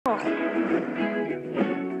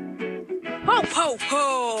Ho, ho,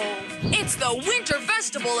 ho! It's the Winter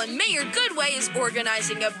Festival and Mayor Goodway is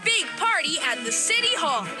organizing a big party at the City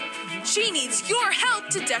Hall. She needs your help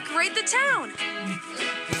to decorate the town.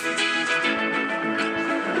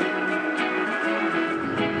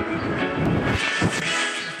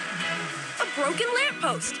 A broken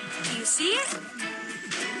lamppost. Do you see it?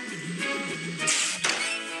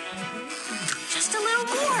 Just a little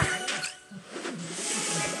more.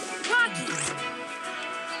 Rocky.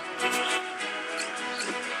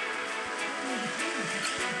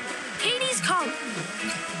 Katie's calling.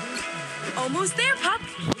 Almost there, pup.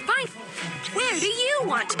 Fine. Where do you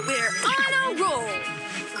want to? We're on a roll.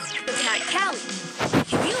 Cat Callie.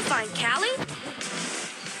 Can you find Callie?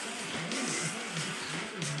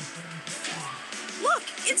 Look,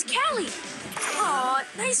 it's Callie. Aw,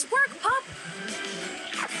 nice work, pup.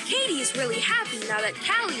 Katie is really happy now that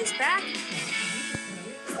Callie is back.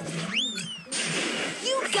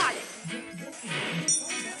 You got it.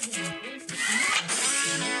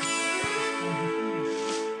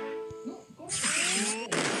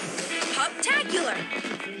 Puptacular.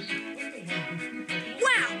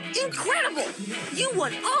 Wow, incredible. You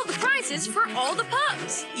won all the prizes for all the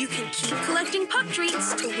pups. You can keep collecting pup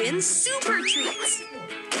treats to win super treats.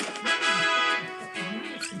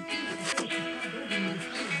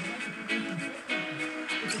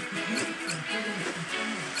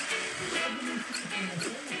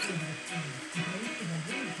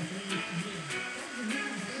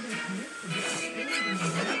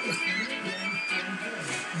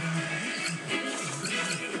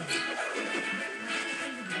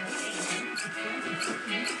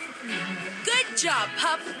 Good job,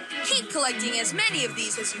 pup. Keep collecting as many of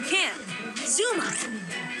these as you can. Zuma.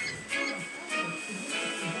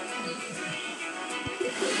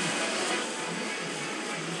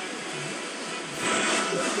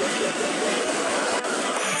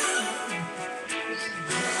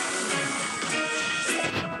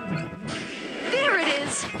 There it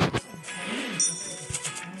is.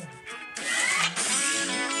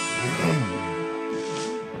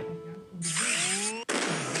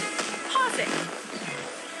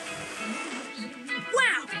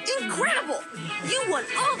 Wow, incredible! You won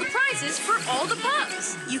all the prizes for all the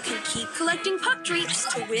pups. You can keep collecting pup treats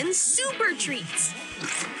to win super treats.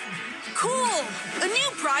 Cool! A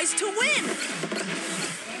new prize to win!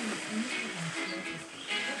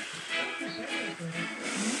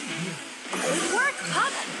 Good work,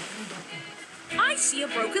 pup! I see a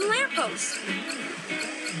broken lamppost.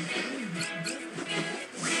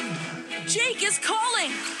 Jake is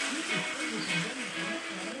calling!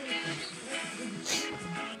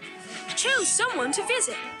 Choose someone to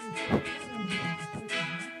visit.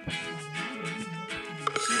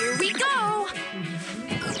 Here we go!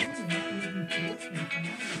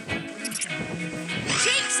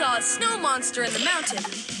 Jake saw a snow monster in the mountain.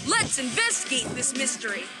 Let's investigate this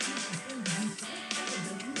mystery.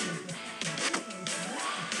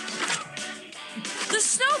 The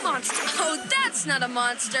snow monster! Oh, that's not a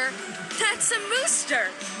monster. That's a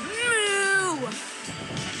mooster. Moo!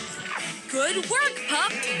 Good work,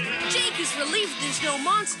 pup. Jake is relieved there's no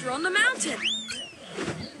monster on the mountain.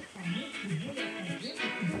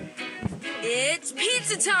 It's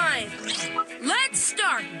pizza time. Let's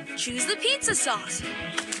start. Choose the pizza sauce.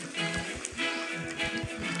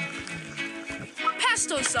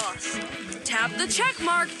 Pesto sauce. Tap the check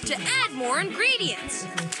mark to add more ingredients.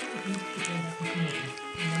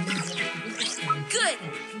 Good.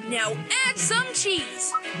 Now add some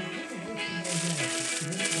cheese.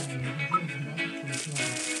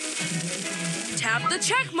 Tap the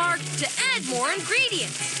check mark to add more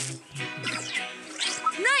ingredients.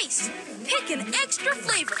 Nice! Pick an extra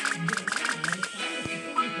flavor.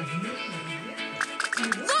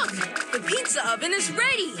 Look! The pizza oven is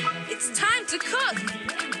ready. It's time to cook.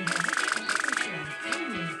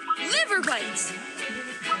 Liver bites.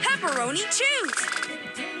 Pepperoni chews.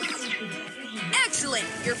 Excellent!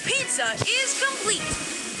 Your pizza is complete.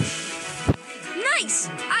 Nice!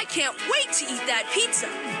 I can't wait to eat that pizza.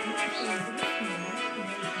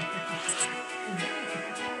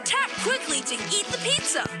 Tap quickly to eat the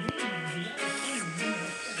pizza.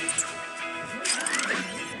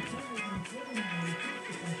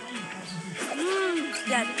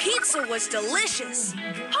 That pizza was delicious.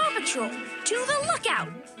 Paw Patrol, to the lookout.